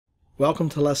Welcome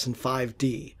to Lesson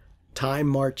 5D, Time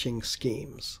Marching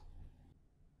Schemes.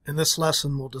 In this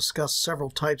lesson, we'll discuss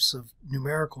several types of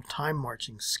numerical time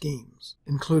marching schemes,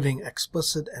 including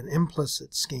explicit and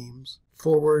implicit schemes,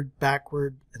 forward,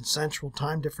 backward, and central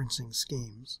time differencing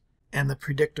schemes, and the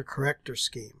predictor+corrector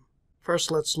scheme.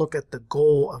 First, let's look at the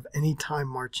goal of any time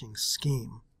marching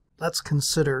scheme. Let's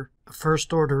consider a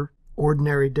first-order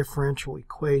ordinary differential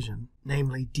equation,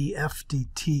 namely df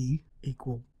dt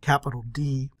equal capital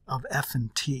D of f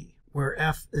and t, where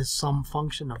f is some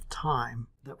function of time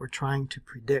that we're trying to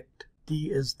predict. D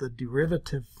is the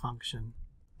derivative function.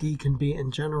 D can be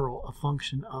in general a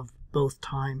function of both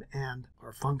time and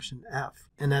our function f.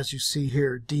 And as you see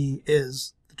here, D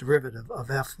is the derivative of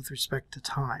f with respect to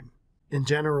time. In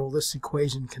general, this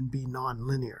equation can be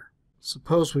nonlinear.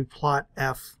 Suppose we plot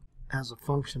f as a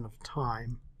function of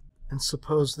time, and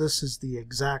suppose this is the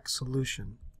exact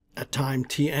solution. At time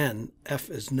tn, f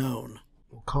is known.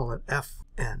 We'll call it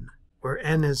fn, where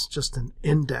n is just an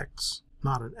index,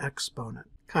 not an exponent,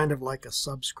 kind of like a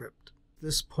subscript.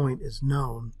 This point is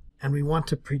known, and we want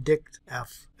to predict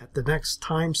f at the next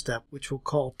time step, which we'll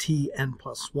call tn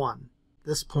plus 1.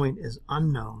 This point is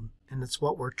unknown, and it's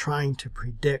what we're trying to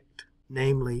predict,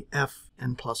 namely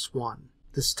fn plus 1.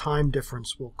 This time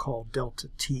difference we'll call delta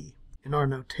t. In our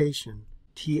notation,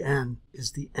 tn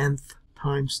is the nth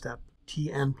time step.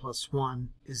 Tn plus 1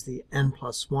 is the n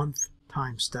plus 1th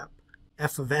time step.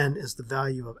 F of n is the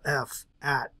value of f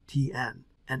at tn,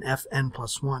 and fn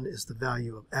plus 1 is the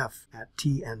value of f at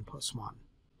tn plus 1.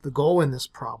 The goal in this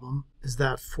problem is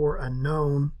that for a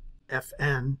known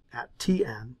fn at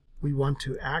tn, we want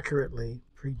to accurately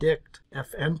predict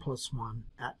fn plus 1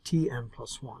 at tn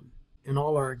plus 1. In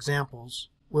all our examples,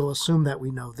 we'll assume that we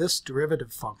know this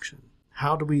derivative function.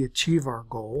 How do we achieve our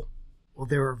goal? Well,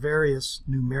 there are various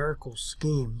numerical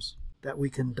schemes that we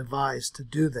can devise to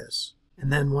do this.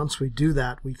 And then once we do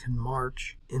that, we can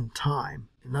march in time.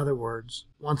 In other words,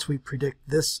 once we predict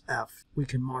this f, we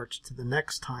can march to the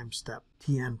next time step,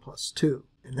 tn plus 2,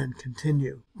 and then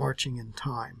continue marching in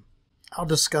time. I'll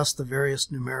discuss the various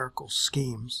numerical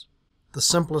schemes. The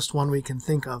simplest one we can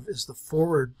think of is the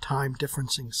forward time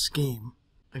differencing scheme.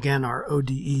 Again, our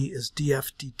ODE is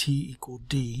df dt equal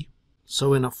d.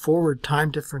 So in a forward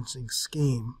time differencing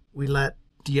scheme, we let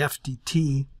df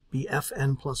dt be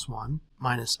fn plus 1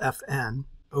 minus fn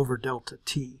over delta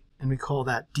t, and we call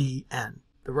that dn.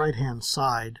 The right-hand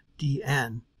side,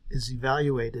 dn, is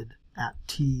evaluated at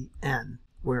tn,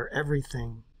 where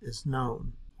everything is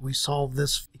known. We solve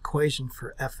this equation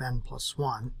for fn plus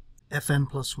 1. Fn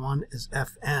plus 1 is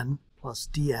fn plus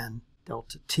dn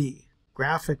delta t.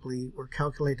 Graphically, we're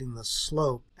calculating the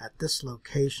slope at this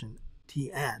location,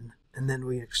 tn, and then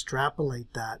we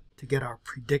extrapolate that to get our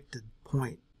predicted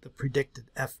point, the predicted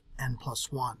fn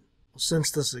plus 1. Well,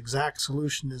 since this exact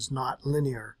solution is not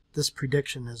linear, this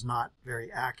prediction is not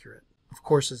very accurate. Of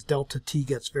course, as delta t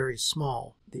gets very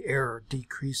small, the error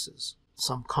decreases.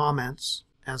 Some comments,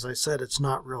 as I said, it's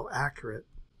not real accurate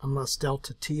unless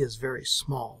delta t is very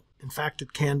small. In fact,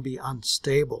 it can be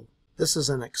unstable. This is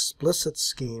an explicit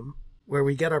scheme where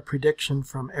we get our prediction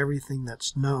from everything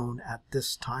that's known at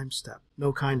this time step.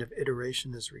 No kind of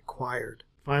iteration is required.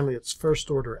 Finally, it's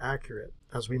first order accurate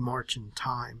as we march in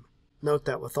time. Note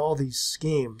that with all these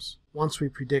schemes, once we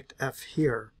predict f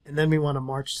here, and then we want to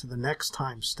march to the next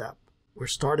time step, we're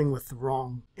starting with the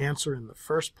wrong answer in the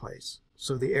first place,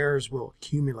 so the errors will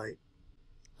accumulate.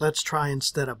 Let's try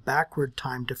instead a backward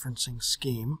time differencing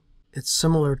scheme. It's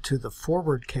similar to the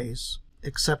forward case,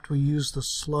 except we use the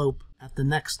slope at the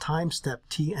next time step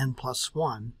tn plus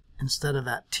 1 instead of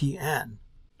at tn.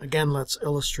 Again, let's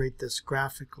illustrate this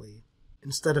graphically.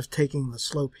 Instead of taking the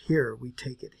slope here, we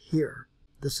take it here.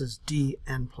 This is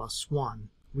dn plus 1,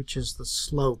 which is the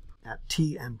slope at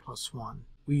tn plus 1.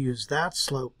 We use that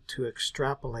slope to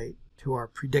extrapolate to our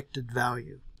predicted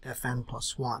value, fn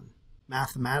plus 1.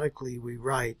 Mathematically, we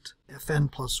write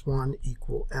fn plus 1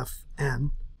 equal fn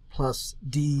plus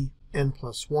dn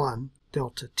plus 1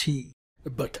 delta t.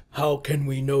 But how can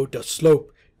we know the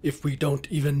slope if we don't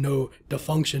even know the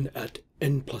function at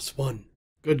n plus 1?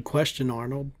 Good question,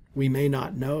 Arnold. We may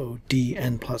not know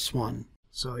dn plus 1.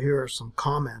 So here are some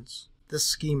comments. This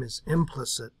scheme is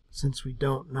implicit since we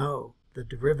don't know the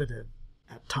derivative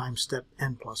at time step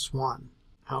n plus 1.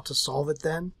 How to solve it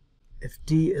then? If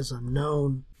d is a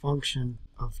known function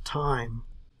of time,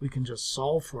 we can just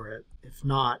solve for it. If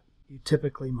not, you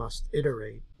typically must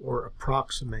iterate or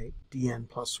approximate dn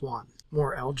plus 1.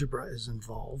 More algebra is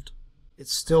involved.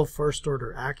 It's still first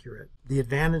order accurate. The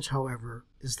advantage, however,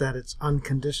 is that it's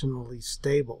unconditionally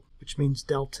stable, which means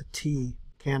delta t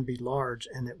can be large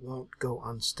and it won't go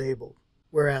unstable.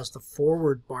 whereas the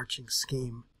forward marching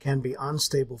scheme can be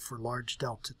unstable for large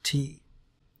delta t.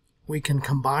 We can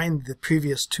combine the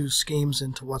previous two schemes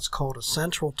into what's called a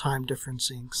central time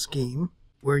differencing scheme,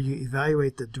 where you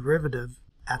evaluate the derivative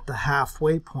at the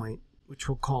halfway point, which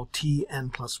we'll call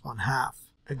Tn plus 1/2.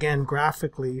 Again,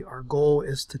 graphically, our goal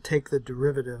is to take the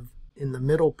derivative in the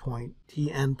middle point,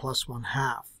 Tn plus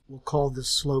 1/2. We'll call this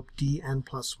slope Dn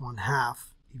plus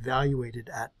 1/2, evaluated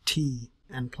at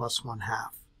Tn plus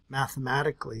 1/2.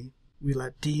 Mathematically, we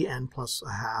let Dn plus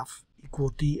 1/2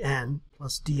 equal Dn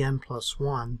plus Dn plus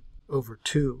 1 over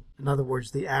 2. In other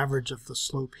words, the average of the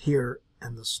slope here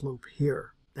and the slope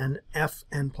here. Then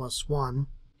Fn plus 1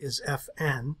 is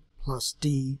Fn plus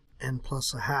Dn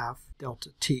plus 1/2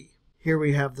 delta t. Here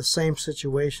we have the same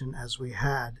situation as we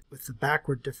had with the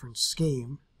backward difference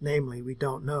scheme, namely we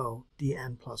don't know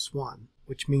Dn plus 1,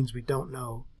 which means we don't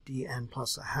know Dn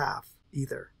plus 1/2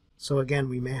 either. So again,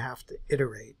 we may have to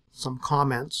iterate. Some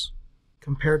comments: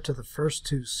 compared to the first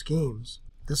two schemes,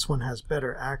 this one has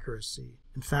better accuracy.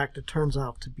 In fact, it turns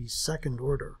out to be second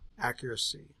order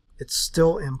accuracy. It's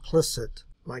still implicit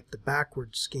like the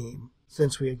backward scheme,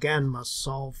 since we again must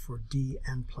solve for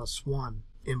Dn plus 1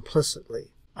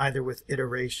 implicitly, either with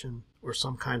iteration or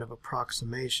some kind of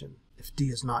approximation, if d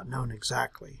is not known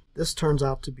exactly. This turns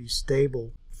out to be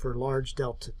stable for large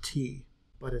delta t,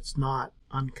 but it's not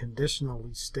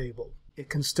unconditionally stable. It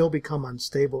can still become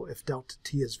unstable if delta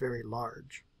t is very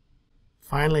large.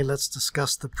 Finally, let's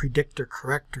discuss the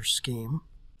predictor-corrector scheme.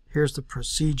 Here's the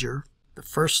procedure. The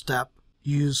first step,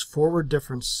 use forward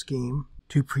difference scheme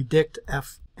to predict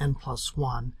Fn plus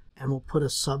 1, and we'll put a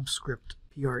subscript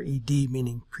PRED,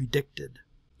 meaning predicted.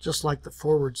 Just like the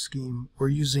forward scheme, we're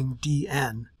using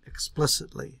Dn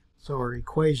explicitly, so our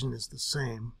equation is the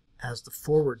same as the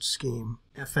forward scheme.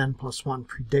 Fn plus 1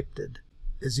 predicted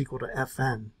is equal to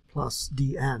Fn plus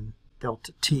Dn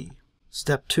delta t.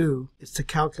 Step 2 is to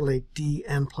calculate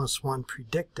Dn plus 1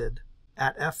 predicted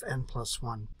at Fn plus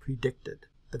 1 predicted,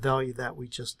 the value that we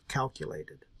just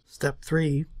calculated. Step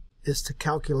 3 is to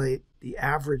calculate the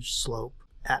average slope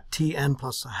at Tn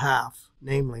plus 1/2,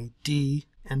 namely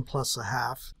Dn plus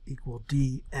 1/2 equal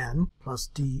Dn plus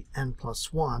Dn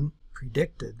plus 1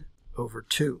 predicted over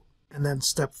 2. And then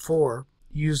step 4,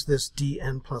 use this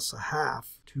Dn plus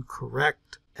 1/2 to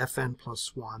correct Fn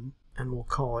plus 1, and we'll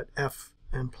call it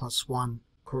Fn plus 1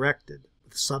 corrected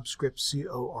with subscript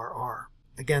CORR.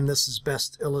 Again, this is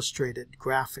best illustrated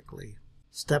graphically.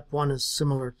 Step 1 is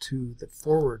similar to the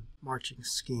forward marching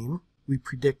scheme. We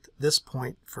predict this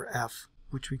point for f,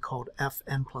 which we called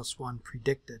Fn plus 1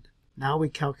 predicted. Now we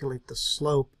calculate the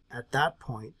slope at that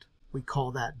point. We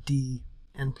call that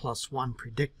Dn plus 1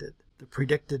 predicted, the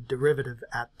predicted derivative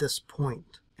at this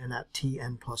point and at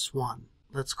Tn plus 1.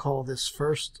 Let's call this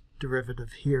first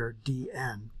derivative here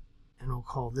Dn, and we'll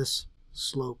call this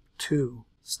slope 2.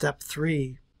 Step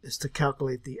 3 is to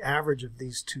calculate the average of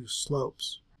these two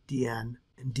slopes, Dn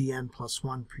and Dn plus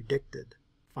 1 predicted.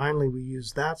 Finally, we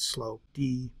use that slope,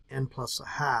 Dn plus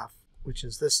 1/2, which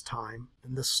is this time,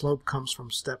 and this slope comes from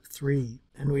step 3,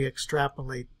 and we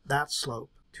extrapolate that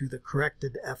slope to the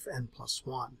corrected Fn plus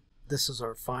 1. This is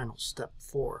our final step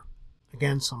 4.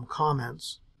 Again, some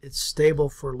comments. It's stable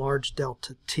for large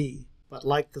delta t, but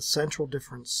like the central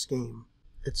difference scheme,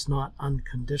 it's not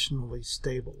unconditionally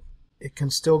stable. It can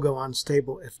still go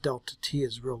unstable if delta t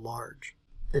is real large.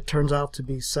 It turns out to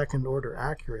be second order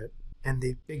accurate, and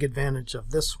the big advantage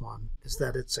of this one is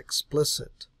that it's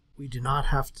explicit. We do not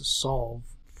have to solve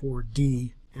for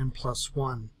Dn plus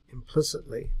 1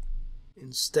 implicitly.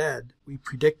 Instead, we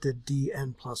predicted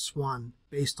Dn plus 1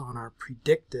 based on our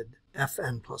predicted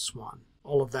Fn plus 1.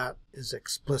 All of that is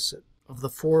explicit. Of the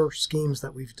 4 schemes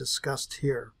that we've discussed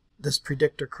here, this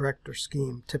predictor-corrector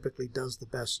scheme typically does the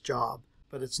best job,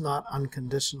 but it's not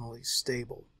unconditionally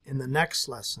stable. In the next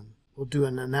lesson, we'll do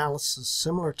an analysis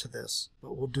similar to this,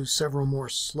 but we'll do several more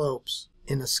slopes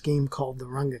in a scheme called the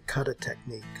Runge-Kutta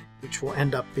technique, which will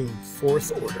end up being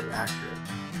 4th order accurate.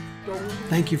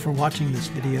 Thank you for watching this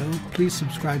video. Please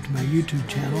subscribe to my YouTube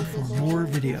channel for more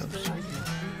videos.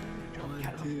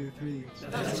 1, 2, 3.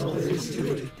 That's all there is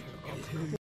to it.